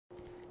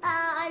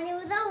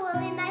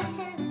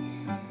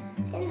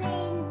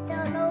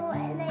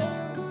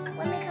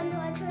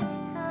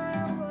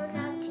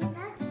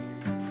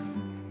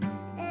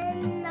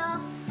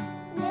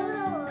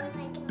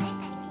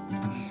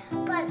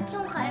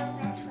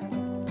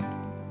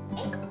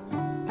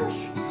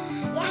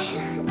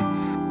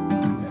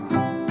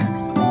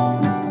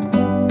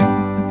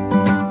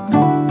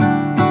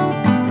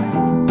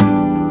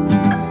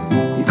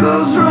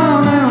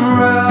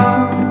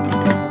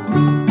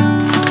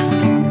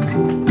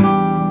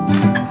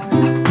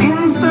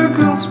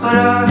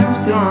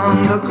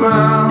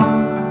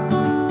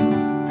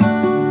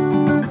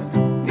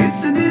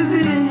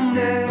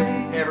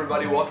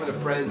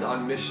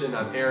Christian,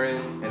 I'm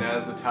Aaron, and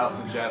as the title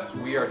suggests,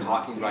 we are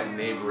talking about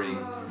neighboring.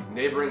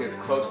 Neighboring is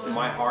close to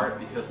my heart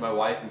because my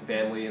wife and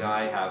family and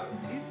I have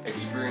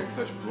experienced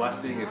such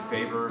blessing and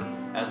favor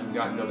as we've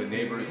gotten to know the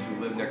neighbors who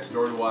live next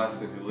door to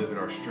us and who live in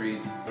our street.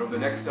 And over the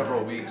next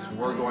several weeks,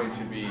 we're going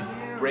to be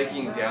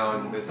breaking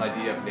down this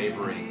idea of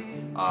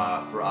neighboring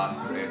for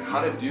us and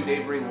how to do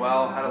neighboring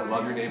well, how to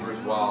love your neighbors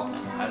well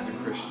as a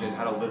Christian,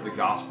 how to live the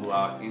gospel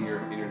out in your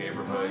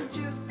neighborhood.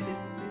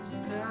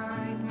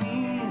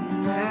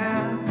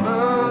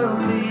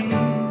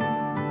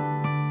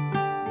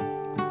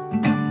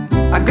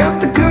 I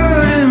got the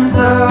curtains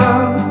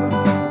up.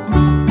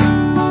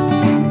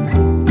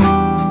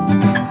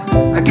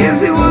 I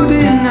guess it would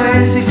be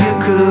nice if you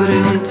could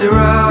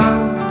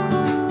interrupt.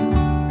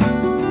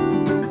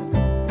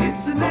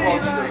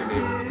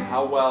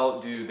 How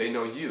well do they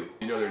know you?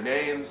 Do you know their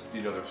names? Do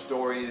you know their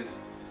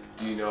stories?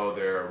 Do you know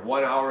their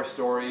 1 hour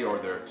story or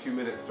their 2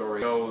 minute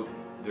story? Do you know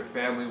their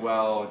family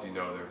well? Do you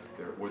know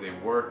where they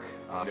work?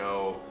 Do you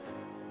know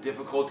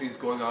difficulties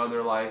going on in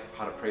their life?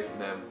 How to pray for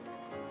them?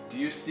 Do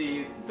you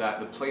see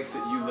that the place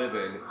that you live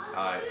in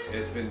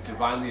has been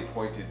divinely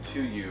appointed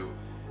to you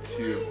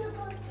to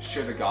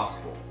share the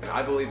gospel? And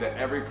I believe that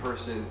every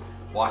person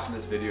watching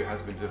this video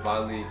has been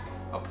divinely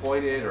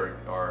appointed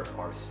or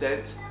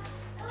sent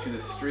to the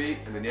street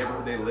and the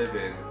neighborhood they live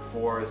in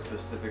for a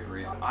specific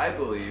reason. I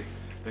believe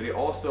that He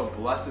also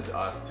blesses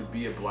us to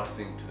be a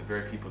blessing to the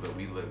very people that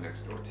we live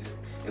next door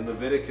to. In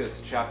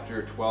Leviticus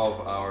chapter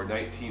 12 or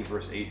 19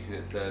 verse 18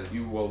 it says,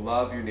 "You will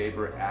love your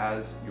neighbor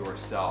as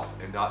yourself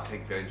and not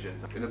take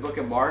vengeance." In the book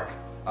of Mark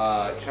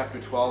chapter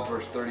 12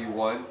 verse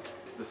 31,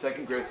 the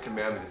second greatest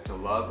commandment is to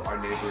love our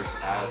neighbors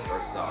as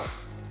ourselves.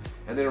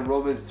 And then in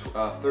Romans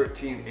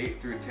 13,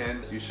 8 through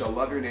 10, "You shall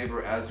love your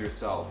neighbor as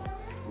yourself.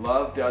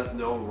 Love does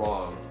no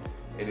wrong.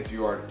 And if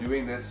you are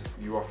doing this,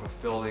 you are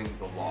fulfilling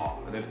the law."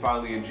 And then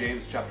finally in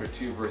James chapter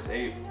 2 verse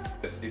 8,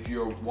 "If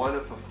you want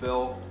to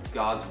fulfill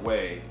God's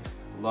way,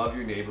 love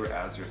your neighbor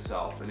as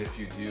yourself. And if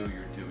you do,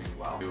 you're doing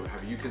well."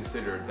 Have you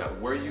considered that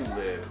where you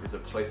live is a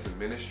place of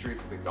ministry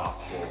for the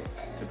gospel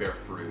to bear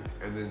fruit?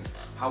 And then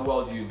how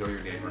well do you know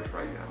your neighbors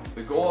right now?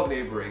 The goal of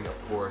neighboring, of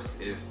course,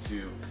 is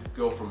to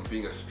go from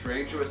being a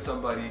stranger with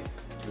somebody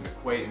to an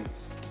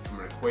acquaintance, from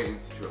an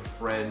acquaintance to a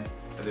friend,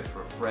 and then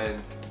from a friend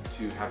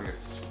to having a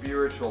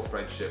spiritual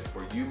friendship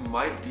where you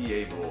might be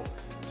able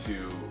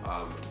to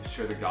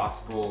share the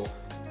gospel,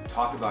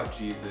 talk about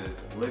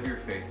Jesus, live your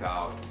faith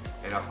out,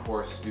 and of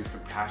course do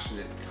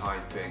compassionate and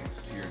kind things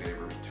to your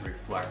neighbor to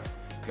reflect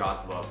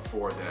God's love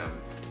for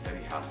them that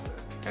He has for them.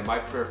 And my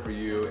prayer for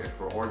you and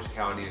for Orange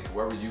County and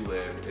wherever you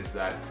live is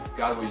that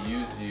God will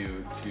use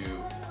you to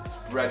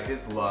spread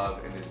His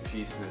love and His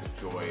peace and His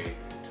joy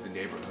to the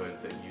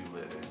neighborhoods that you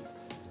live in.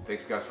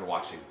 Thanks guys for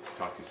watching.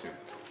 Talk to you soon.